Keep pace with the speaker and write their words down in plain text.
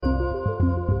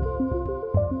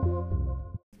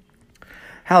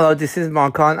Hello, this is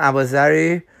Makan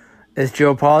Abazari. It's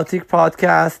Geopolitics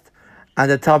Podcast, and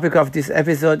the topic of this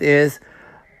episode is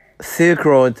Silk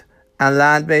Road and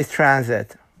land-based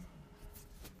transit.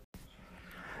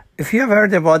 If you have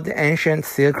heard about the ancient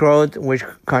Silk Road, which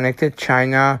connected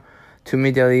China to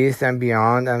Middle East and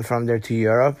beyond, and from there to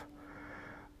Europe,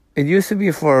 it used to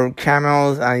be for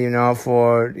camels and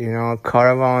for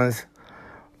caravans,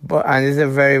 and it's a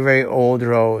very, very old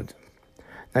road.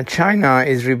 Now China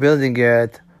is rebuilding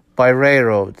it by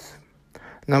railroads.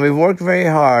 Now they worked very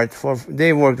hard for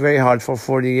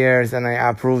 40 years, and I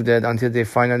approved it until they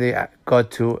finally got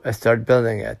to start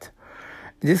building it.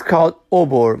 It is called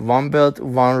OBOR, One Belt,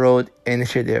 One Road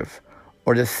Initiative,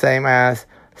 or the same as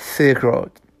Silk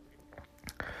Road.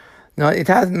 Now it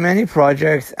has many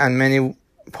projects and many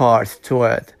parts to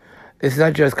it. It's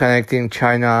not just connecting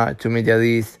China to Middle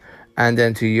East and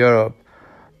then to Europe.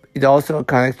 It also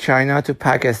connects China to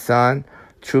Pakistan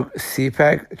through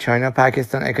CPEC,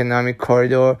 China-Pakistan Economic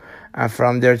Corridor, and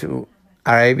from there to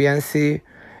Arabian Sea.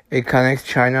 It connects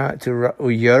China to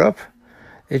Europe.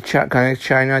 It connects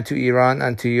China to Iran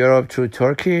and to Europe through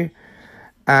Turkey.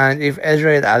 And if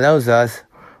Israel allows us,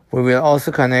 we will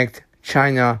also connect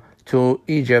China to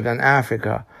Egypt and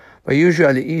Africa. But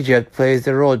usually Egypt plays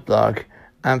the roadblock,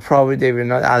 and probably they will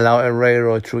not allow a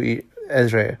railroad through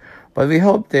Israel. But we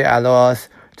hope they allow us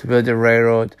to build a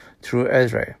railroad through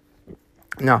Israel.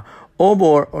 Now,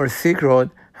 OBOR or Silk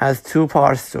Road has two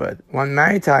parts to it, one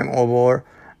maritime OBOR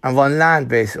and one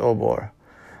land-based OBOR.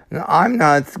 Now, I'm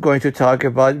not going to talk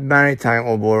about maritime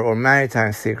OBOR or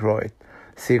maritime Silk Road,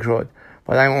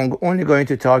 but I'm only going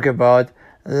to talk about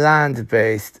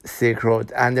land-based Silk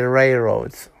Road and the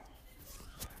railroads.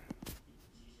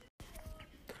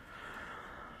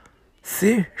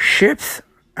 See, ships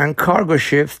and cargo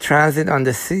ships transit on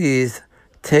the seas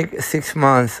take 6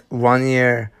 months, 1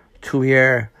 year, 2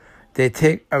 years. They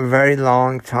take a very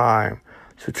long time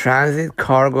to transit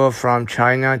cargo from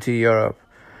China to Europe.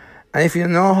 And if you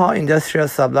know how industrial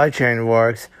supply chain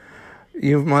works,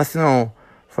 you must know,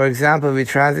 for example, we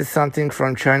transit something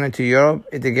from China to Europe,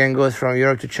 it again goes from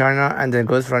Europe to China, and then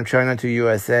goes from China to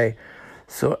USA.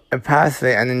 So a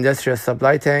pathway, an industrial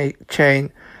supply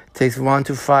chain takes 1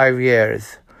 to 5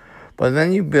 years. But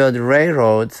when you build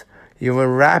railroads, you will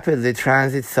rapidly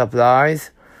transit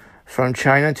supplies from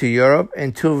China to Europe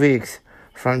in 2 weeks,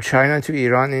 from China to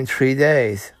Iran in 3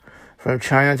 days, from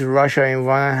China to Russia in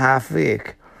 1.5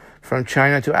 weeks, from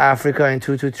China to Africa in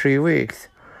 2 to 3 weeks.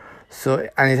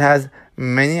 And it has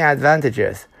many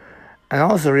advantages. And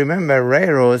also remember,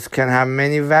 railroads can have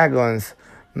many wagons,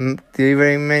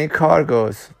 delivering many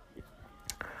cargoes.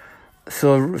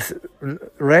 So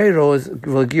railroads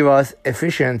will give us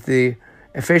efficiency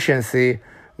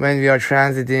when we are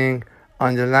transiting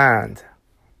on the land.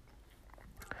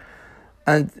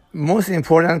 And most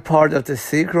important part of the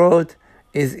Silk Road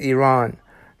is Iran,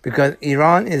 because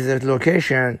Iran is the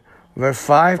location where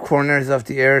 5 corners of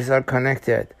the earth are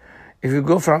connected. If you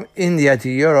go from India to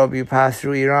Europe, you pass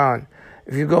through Iran.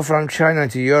 If you go from China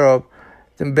to Europe,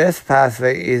 the best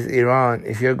pathway is Iran.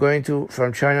 If you're going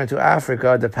from China to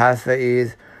Africa, the pathway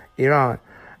is Iran,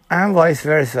 and vice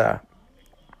versa.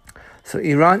 So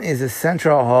Iran is the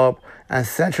central hub and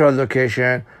central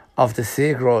location of the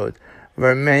Silk Road,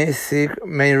 where many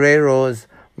railroads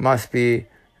must be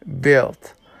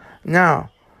built.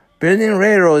 Now, building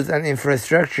railroads and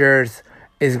infrastructures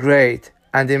is great,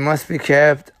 and they must be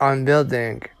kept on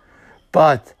building.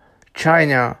 But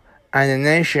China and the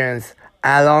nations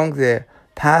along the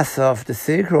path of the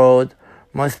Silk Road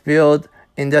must build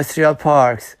industrial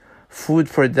parks, food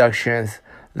productions,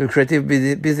 lucrative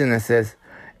businesses,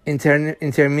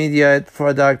 intermediate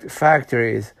product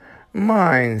factories,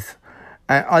 mines,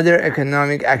 and other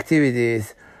economic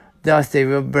activities. Thus, they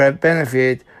will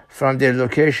benefit from their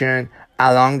location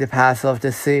along the path of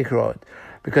the Silk Road.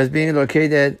 Because being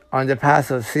located on the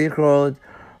path of Silk Road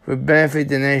will benefit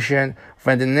the nation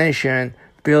when the nation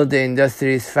build the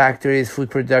industries, factories,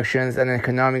 food productions, and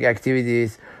economic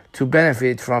activities to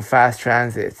benefit from fast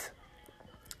transits.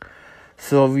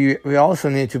 So we also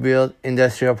need to build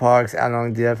industrial parks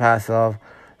along the path of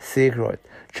Silk Road.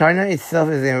 China itself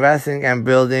is investing and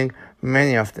building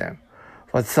many of them.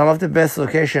 But some of the best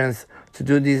locations to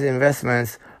do these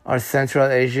investments are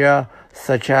Central Asia,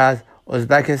 such as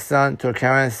Uzbekistan,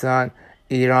 Turkmenistan,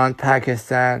 Iran,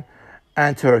 Pakistan,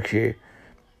 and Turkey,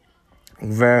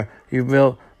 where you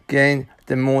will gain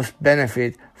the most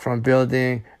benefit from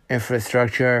building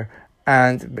infrastructure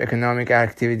and economic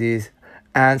activities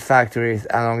and factories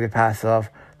along the path of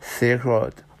Silk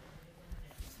Road.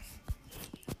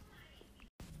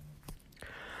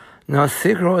 Now,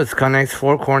 Silk Road connects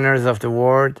 4 corners of the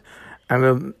world, and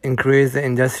will increase the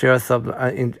industrial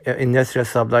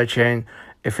supply chain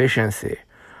efficiency.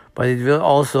 But it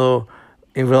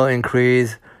will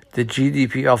increase the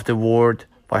GDP of the world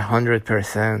by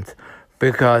 100%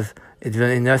 because it will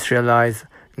industrialize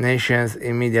nations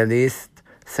in Middle East,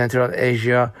 Central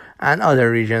Asia, and other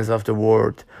regions of the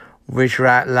world which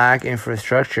lack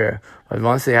infrastructure. But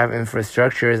once they have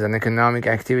infrastructures and economic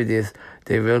activities,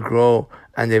 they will grow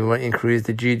and they will increase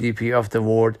the GDP of the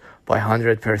world by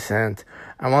 100%.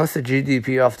 And once the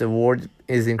GDP of the world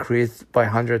is increased by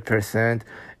 100%,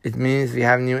 it means we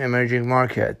have new emerging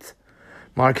markets.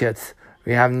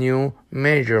 We have new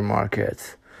major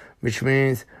markets, which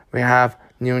means we have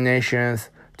new nations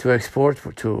to export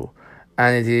to.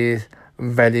 And it is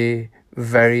very,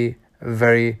 very,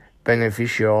 very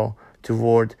beneficial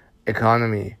toward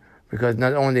economy, because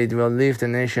not only it will lift the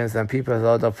nations and people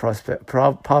out of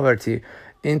poverty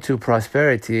into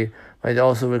prosperity, but it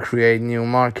also will create new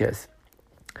markets.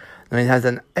 Now it has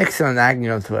an excellent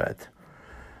angle to it.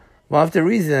 One of the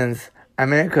reasons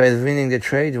America is winning the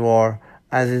trade war,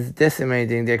 as it's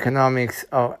decimating the economics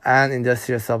and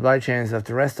industrial supply chains of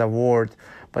the rest of the world,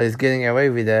 but is getting away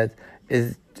with it,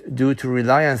 is due to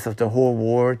reliance of the whole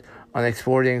world on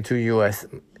exporting to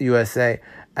USA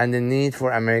and the need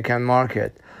for American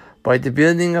market. By the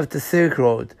building of the Silk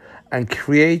Road and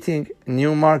creating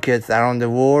new markets around the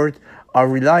world, our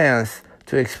reliance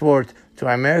to export to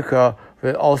America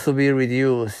will also be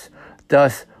reduced.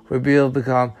 Thus, we will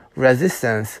become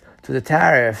resistant to the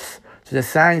tariffs, to the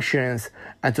sanctions,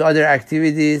 and to other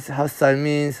activities, hostile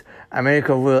means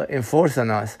America will enforce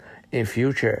on us in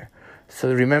future.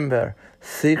 So remember,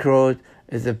 Silk Road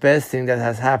is the best thing that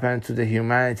has happened to the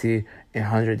humanity in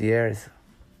 100 years.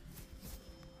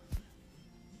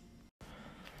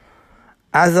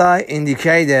 As I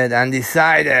indicated and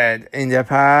decided in the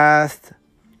past,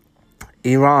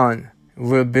 Iran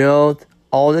will build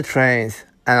all the trains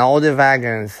and all the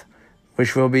wagons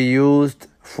which will be used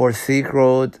for Silk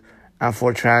Road and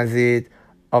for transit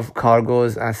of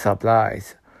cargoes and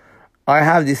supplies. I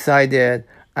have decided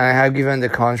and I have given the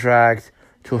contract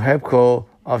to HEPCO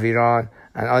of Iran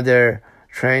and other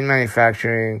train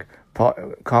manufacturing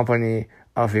company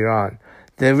of Iran.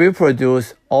 They will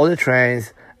produce all the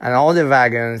trains and all the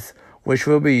wagons which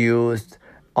will be used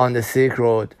on the Silk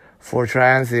Road for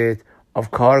transit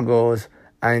of cargoes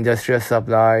and industrial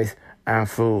supplies and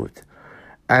food.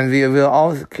 And we will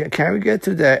also, can we get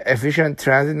to the efficient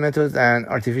transit methods and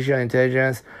artificial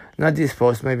intelligence? Not this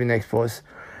post, maybe next post.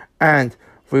 And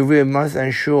we must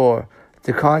ensure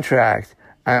the contract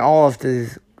and all of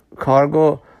these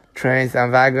cargo trains and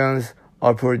wagons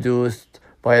are produced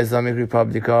by Islamic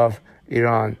Republic of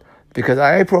Iran. Because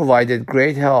I provided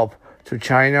great help to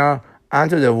China and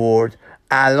to the world,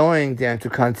 allowing them to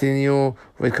continue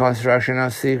with construction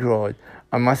of Silk Road.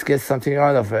 I must get something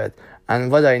out of it.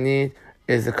 And what I need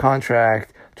is a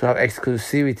contract to have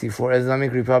exclusivity for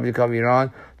Islamic Republic of Iran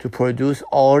to produce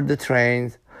all the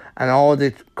trains and all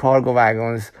the cargo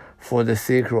wagons for the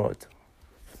Silk Road.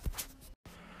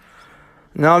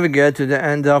 Now we get to the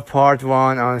end of part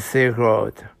 1 on Silk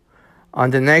Road. On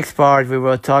the next part, we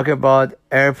will talk about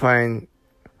airplane,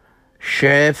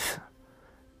 ships,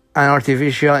 and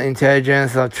artificial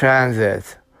intelligence of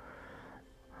transit.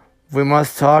 We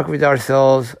must talk with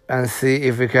ourselves and see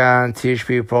if we can teach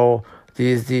people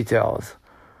these details,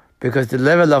 because the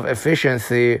level of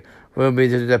efficiency will be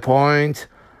to the point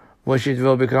which it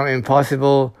will become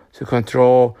impossible to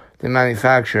control the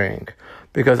manufacturing,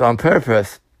 because on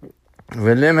purpose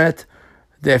we limit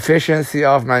the efficiency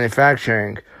of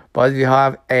manufacturing, but we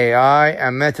have AI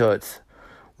and methods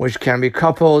which can be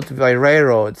coupled by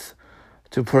railroads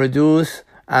to produce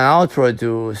and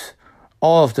outproduce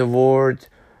all of the world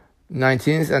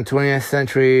 19th and 20th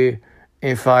century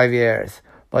in 5 years.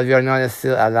 But we are not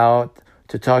still allowed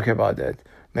to talk about it.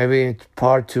 Maybe in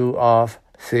part 2 of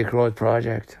Silk Road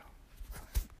project.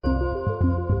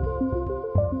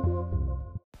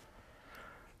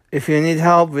 If you need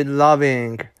help with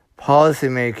lobbying, policy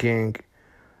making,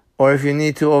 or if you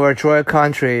need to overthrow a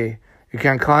country, you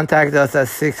can contact us at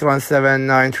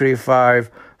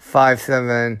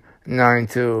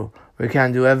 617-935-5792. We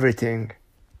can do everything.